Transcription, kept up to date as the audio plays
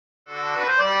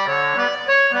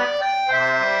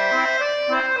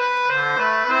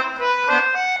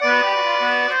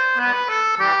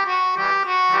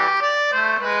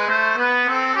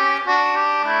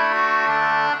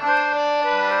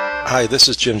Hi, this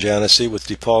is Jim Janossy with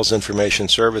DePaul's Information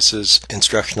Services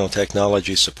Instructional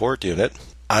Technology Support Unit.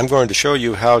 I'm going to show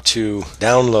you how to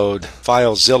download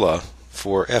Filezilla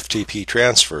for FTP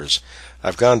transfers.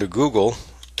 I've gone to Google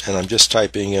and I'm just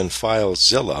typing in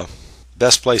Filezilla.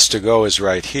 Best place to go is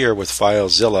right here with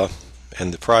Filezilla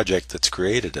and the project that's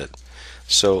created it.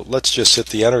 So let's just hit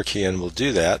the Enter key and we'll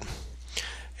do that.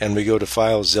 And we go to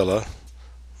Filezilla,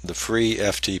 the free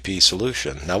FTP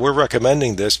solution. Now we're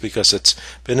recommending this because it's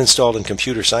been installed in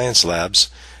computer science labs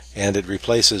and it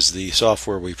replaces the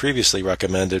software we previously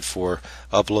recommended for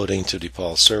uploading to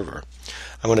DePaul's server.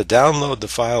 I'm going to download the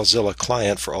Filezilla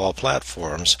client for all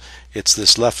platforms. It's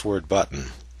this leftward button.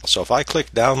 So if I click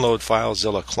download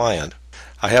Filezilla client,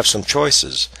 I have some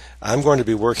choices. I'm going to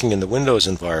be working in the Windows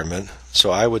environment, so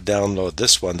I would download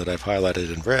this one that I've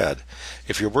highlighted in red.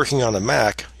 If you're working on a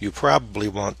Mac, you probably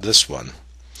want this one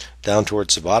down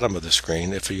towards the bottom of the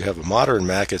screen. If you have a modern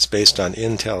Mac, it's based on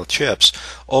Intel chips.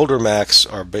 Older Macs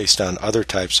are based on other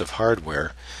types of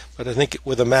hardware, but I think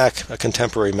with a Mac, a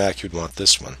contemporary Mac, you'd want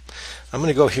this one. I'm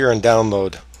going to go here and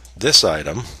download this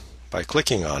item by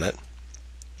clicking on it,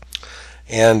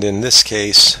 and in this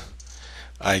case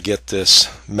I get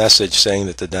this message saying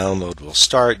that the download will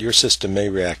start. Your system may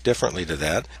react differently to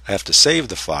that. I have to save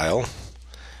the file,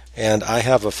 and I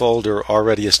have a folder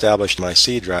already established in my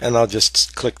C drive, and I'll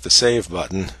just click the save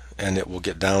button and it will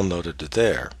get downloaded to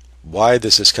there. Why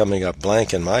this is coming up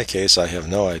blank in my case, I have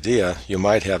no idea. You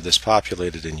might have this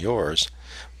populated in yours,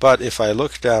 but if I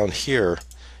look down here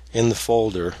in the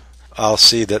folder, I'll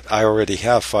see that I already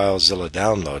have Filezilla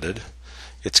downloaded.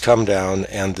 It's come down,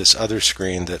 and this other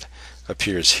screen that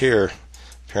appears here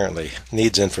apparently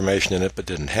needs information in it but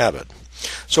didn't have it.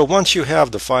 So once you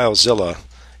have the Filezilla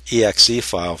exe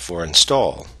file for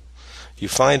install, you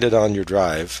find it on your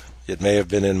drive. It may have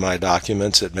been in my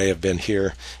documents, it may have been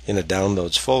here in a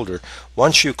downloads folder.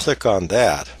 Once you click on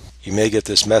that, you may get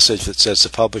this message that says the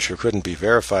publisher couldn't be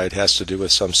verified. It has to do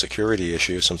with some security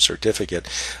issue, some certificate.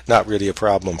 Not really a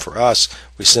problem for us.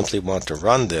 We simply want to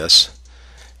run this,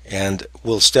 and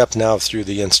we'll step now through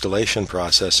the installation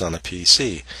process on a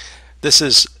PC. This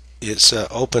is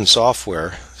open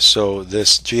software, so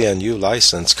this GNU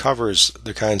license covers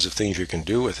the kinds of things you can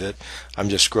do with it. I'm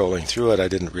just scrolling through it. I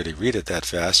didn't really read it that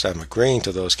fast. I'm agreeing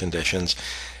to those conditions.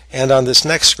 And on this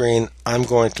next screen, I'm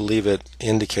going to leave it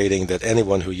indicating that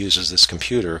anyone who uses this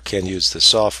computer can use this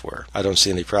software. I don't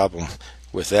see any problem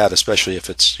with that, especially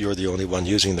if you're the only one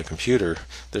using the computer.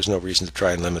 There's no reason to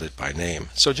try and limit it by name.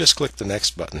 So just click the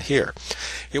next button here.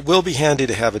 It will be handy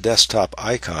to have a desktop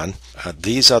icon.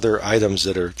 These other items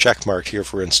that are checkmarked here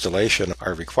for installation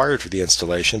are required for the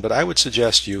installation, but I would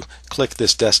suggest you click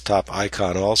this desktop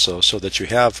icon also so that you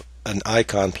have an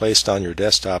icon placed on your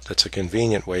desktop that's a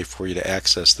convenient way for you to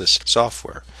access this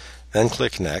software. Then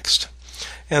click Next.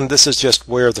 And this is just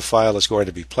where the file is going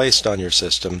to be placed on your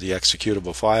system, the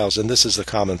executable files, and this is the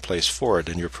common place for it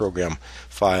in your program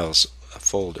files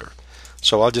folder.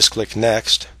 So I'll just click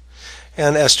Next,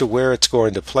 and as to where it's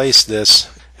going to place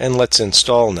this, and let's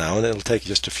install now, and it'll take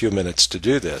just a few minutes to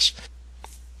do this.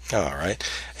 Alright,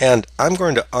 and I'm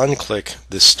going to unclick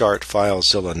this Start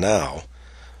Filezilla now,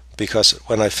 because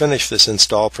when I finish this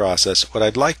install process, what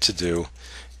I'd like to do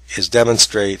is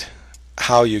demonstrate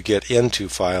how you get into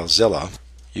Filezilla.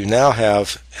 You now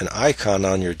have an icon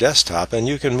on your desktop, and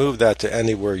you can move that to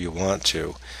anywhere you want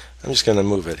to. I'm just going to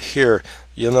move it here.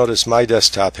 You'll notice my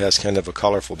desktop has kind of a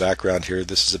colorful background here.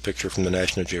 This is a picture from the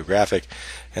National Geographic,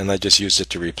 and I just used it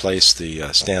to replace the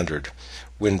standard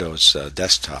Windows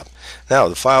desktop. Now,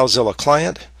 the Filezilla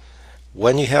client,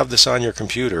 when you have this on your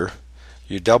computer,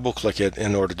 you double-click it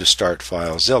in order to start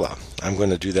Filezilla. I'm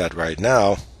going to do that right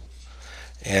now,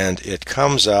 and it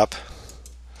comes up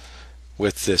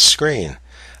with this screen.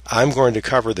 I'm going to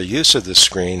cover the use of this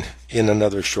screen in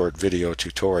another short video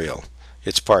tutorial.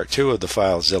 It's part 2 of the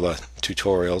Filezilla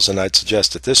tutorials, and I'd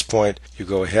suggest at this point you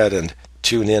go ahead and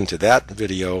tune in to that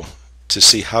video to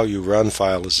see how you run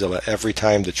Filezilla every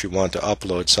time that you want to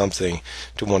upload something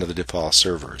to one of the DePaul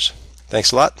servers.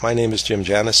 Thanks a lot. My name is Jim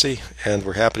Janossy, and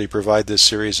we're happy to provide this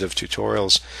series of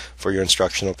tutorials for your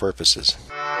instructional purposes.